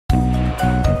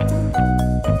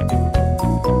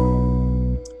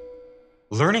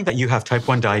Learning that you have type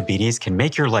 1 diabetes can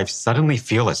make your life suddenly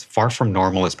feel as far from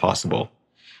normal as possible.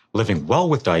 Living well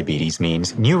with diabetes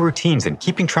means new routines and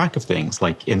keeping track of things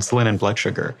like insulin and blood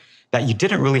sugar that you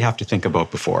didn't really have to think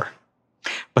about before.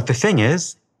 But the thing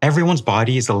is, everyone's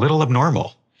body is a little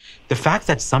abnormal. The fact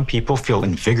that some people feel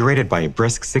invigorated by a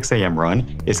brisk 6 a.m.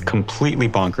 run is completely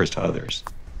bonkers to others.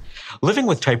 Living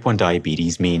with type 1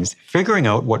 diabetes means figuring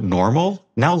out what normal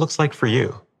now looks like for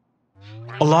you.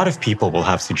 A lot of people will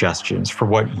have suggestions for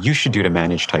what you should do to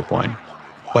manage type 1,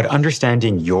 but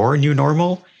understanding your new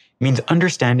normal means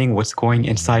understanding what's going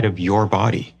inside of your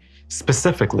body.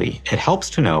 Specifically, it helps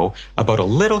to know about a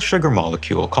little sugar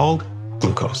molecule called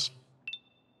glucose.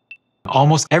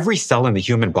 Almost every cell in the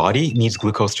human body needs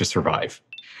glucose to survive.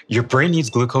 Your brain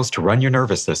needs glucose to run your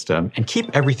nervous system and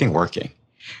keep everything working.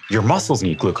 Your muscles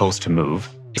need glucose to move,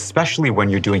 especially when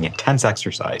you're doing intense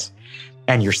exercise.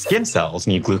 And your skin cells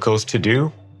need glucose to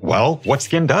do, well, what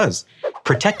skin does,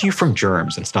 protect you from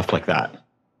germs and stuff like that.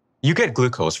 You get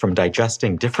glucose from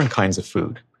digesting different kinds of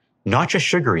food, not just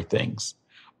sugary things,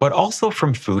 but also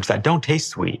from foods that don't taste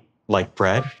sweet, like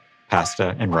bread,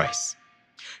 pasta, and rice.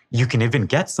 You can even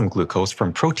get some glucose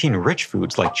from protein-rich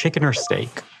foods like chicken or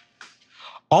steak.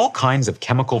 All kinds of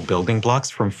chemical building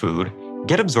blocks from food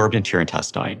get absorbed into your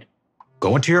intestine,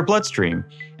 go into your bloodstream,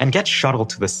 and get shuttled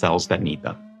to the cells that need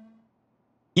them.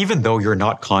 Even though you're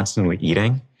not constantly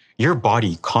eating, your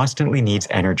body constantly needs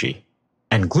energy,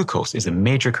 and glucose is a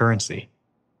major currency.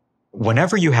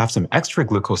 Whenever you have some extra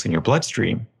glucose in your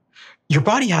bloodstream, your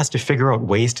body has to figure out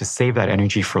ways to save that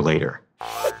energy for later.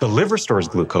 The liver stores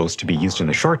glucose to be used in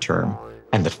the short term,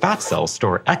 and the fat cells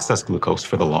store excess glucose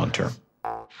for the long term.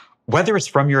 Whether it's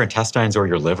from your intestines or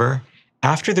your liver,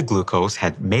 after the glucose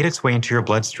had made its way into your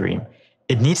bloodstream,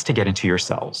 it needs to get into your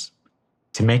cells.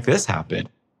 To make this happen,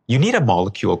 you need a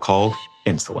molecule called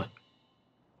insulin.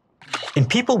 In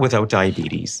people without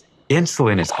diabetes,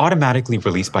 insulin is automatically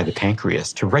released by the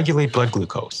pancreas to regulate blood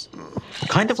glucose.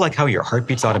 Kind of like how your heart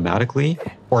beats automatically,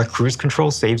 or cruise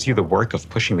control saves you the work of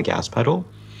pushing the gas pedal.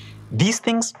 These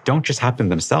things don't just happen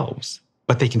themselves,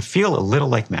 but they can feel a little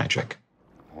like magic.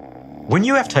 When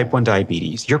you have type 1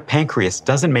 diabetes, your pancreas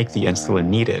doesn't make the insulin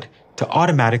needed to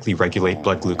automatically regulate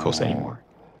blood glucose anymore.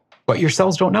 But your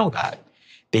cells don't know that.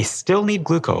 They still need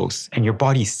glucose, and your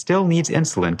body still needs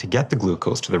insulin to get the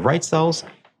glucose to the right cells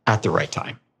at the right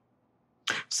time.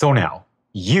 So now,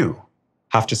 you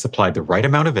have to supply the right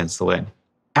amount of insulin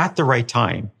at the right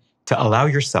time to allow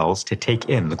your cells to take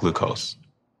in the glucose.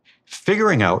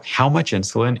 Figuring out how much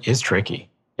insulin is tricky.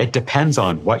 It depends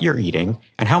on what you're eating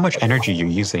and how much energy you're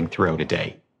using throughout a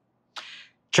day.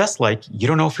 Just like you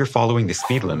don't know if you're following the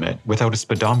speed limit without a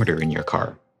speedometer in your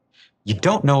car. You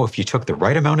don't know if you took the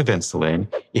right amount of insulin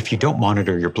if you don't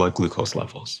monitor your blood glucose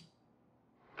levels.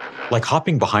 Like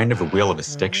hopping behind of a wheel of a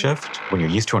stick shift when you're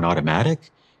used to an automatic,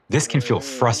 this can feel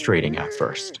frustrating at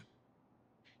first.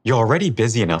 You're already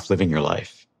busy enough living your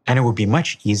life, and it would be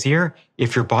much easier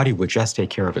if your body would just take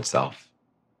care of itself.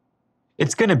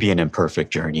 It's going to be an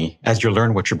imperfect journey as you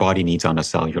learn what your body needs on a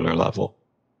cellular level,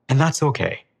 and that's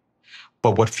okay.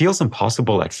 But what feels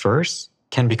impossible at first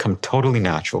can become totally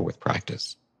natural with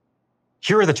practice.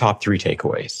 Here are the top 3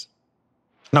 takeaways.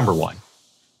 Number 1,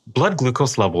 blood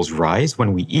glucose levels rise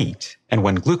when we eat and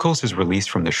when glucose is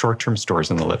released from the short-term stores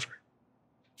in the liver.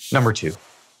 Number 2,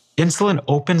 insulin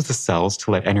opens the cells to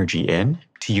let energy in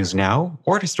to use now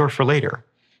or to store for later,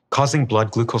 causing blood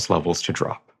glucose levels to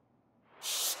drop.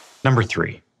 Number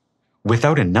 3,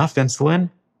 without enough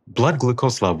insulin, blood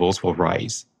glucose levels will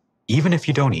rise, even if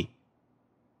you don't eat.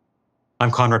 I'm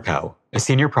Conrad Powell, a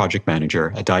senior project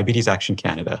manager at Diabetes Action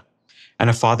Canada, and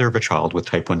a father of a child with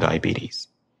type 1 diabetes.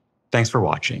 Thanks for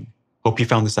watching. Hope you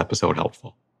found this episode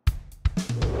helpful.